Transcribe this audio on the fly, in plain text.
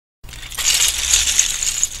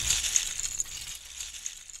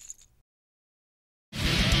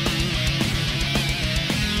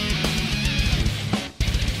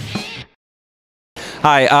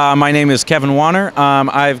Hi, my name is Kevin Wanner.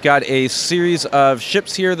 I've got a series of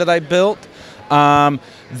ships here that I built.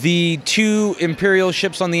 The two Imperial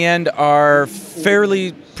ships on the end are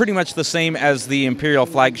pretty much the same as the Imperial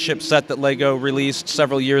flagship set that LEGO released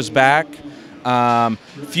several years back.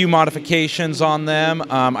 Few modifications on them.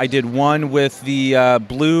 I did one with the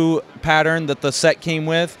blue pattern that the set came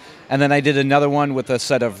with, and then I did another one with a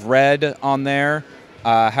set of red on there.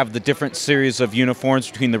 Have the different series of uniforms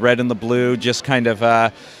between the red and the blue, just kind of,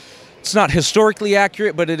 it's not historically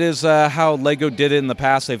accurate, but it is how LEGO did it in the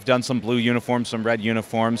past. They've done some blue uniforms, some red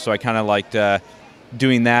uniforms, so I kind of liked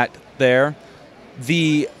doing that there.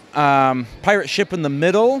 The pirate ship in the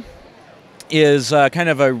middle is kind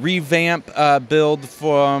of a revamp build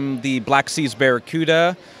from the Black Sea's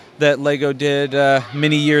Baracuda that LEGO did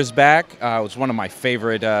many years back. It was one of my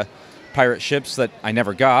favorite pirate ships that I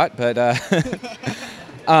never got, but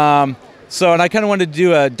and I kind of wanted to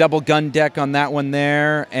do a double gun deck on that one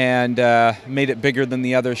there, and made it bigger than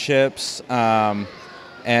the other ships. And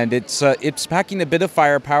it's packing a bit of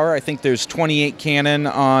firepower. I think there's 28 cannon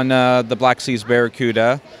on the Black Sea's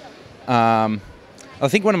Baracuda. I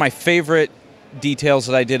think one of my favorite details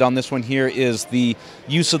that I did on this one here is the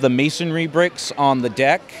use of the masonry bricks on the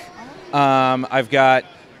deck. I've got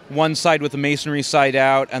one side with the masonry side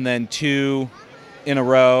out, and then two in a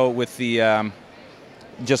row with the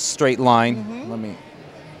just straight line. Mm-hmm.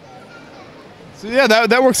 So yeah,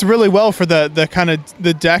 that works really well for the kind of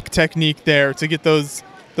the deck technique there to get those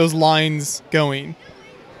lines going.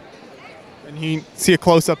 And you see a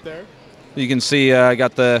close up there. You can see I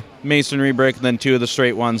got the masonry brick, and then two of the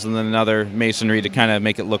straight ones, and then another masonry to kind of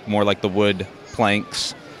make it look more like the wood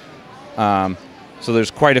planks. So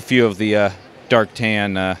there's quite a few of the dark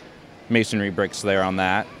tan masonry bricks there on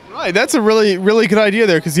that. Right, that's a really good idea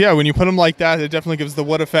there, because yeah, when you put them like that, it definitely gives the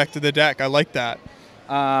wood effect to the deck. I like that.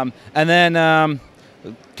 And then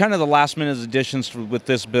kind of the last minute additions with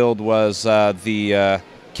this build was the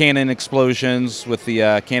cannon explosions with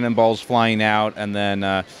the cannonballs flying out, and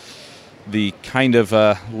then the kind of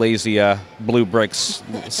lazy blue bricks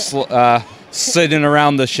sitting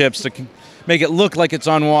around the ships to make it look like it's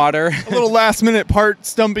on water. A little last minute part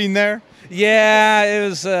stumping there. Yeah, it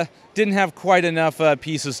was didn't have quite enough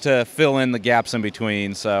pieces to fill in the gaps in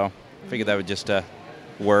between, so I figured that would just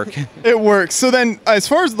work. It works. So then, as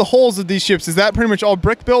far as the holes of these ships, is that pretty much all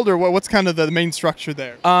brick build, or what's kind of the main structure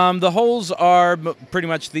there? The holes are pretty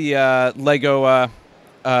much the LEGO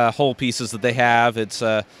hole pieces that they have. It's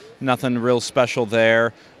nothing real special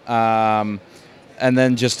there. And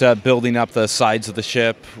then just building up the sides of the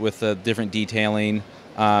ship with different detailing.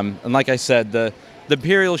 And like I said, the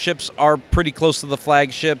Imperial ships are pretty close to the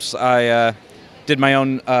flagships. I did my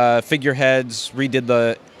own figureheads, redid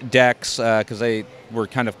the decks because they were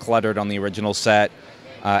kind of cluttered on the original set.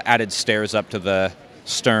 Added stairs up to the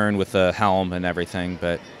stern with the helm and everything.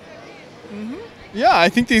 But yeah, I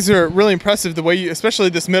think these are really impressive. The way you, especially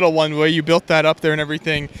this middle one, the way you built that up there and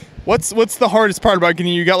everything. What's the hardest part about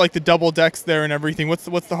getting? You got like the double decks there and everything. What's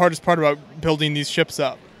the hardest part about building these ships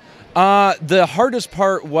up? The hardest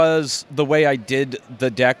part was the way I did the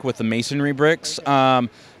deck with the masonry bricks.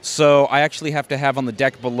 So I actually have to have on the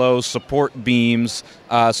deck below support beams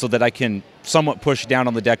so that I can somewhat push down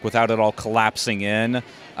on the deck without it all collapsing in,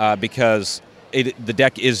 because the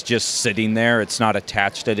deck is just sitting there. It's not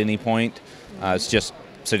attached at any point. It's just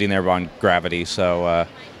sitting there on gravity. So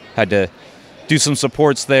had to do some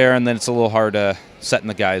supports there, and then it's a little hard setting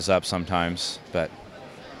the guys up sometimes. But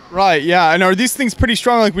right, yeah. And are these things pretty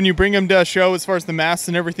strong? Like when you bring them to a show, as far as the masts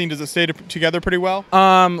and everything, does it stay together pretty well?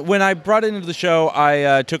 When I brought it into the show,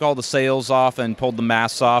 I took all the sails off and pulled the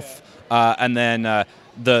masts off, and then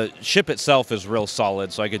the ship itself is real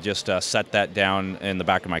solid, so I could just set that down in the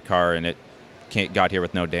back of my car, and it got here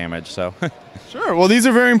with no damage. So sure. Well, these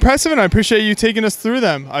are very impressive, and I appreciate you taking us through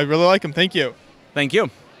them. I really like them. Thank you. Thank you.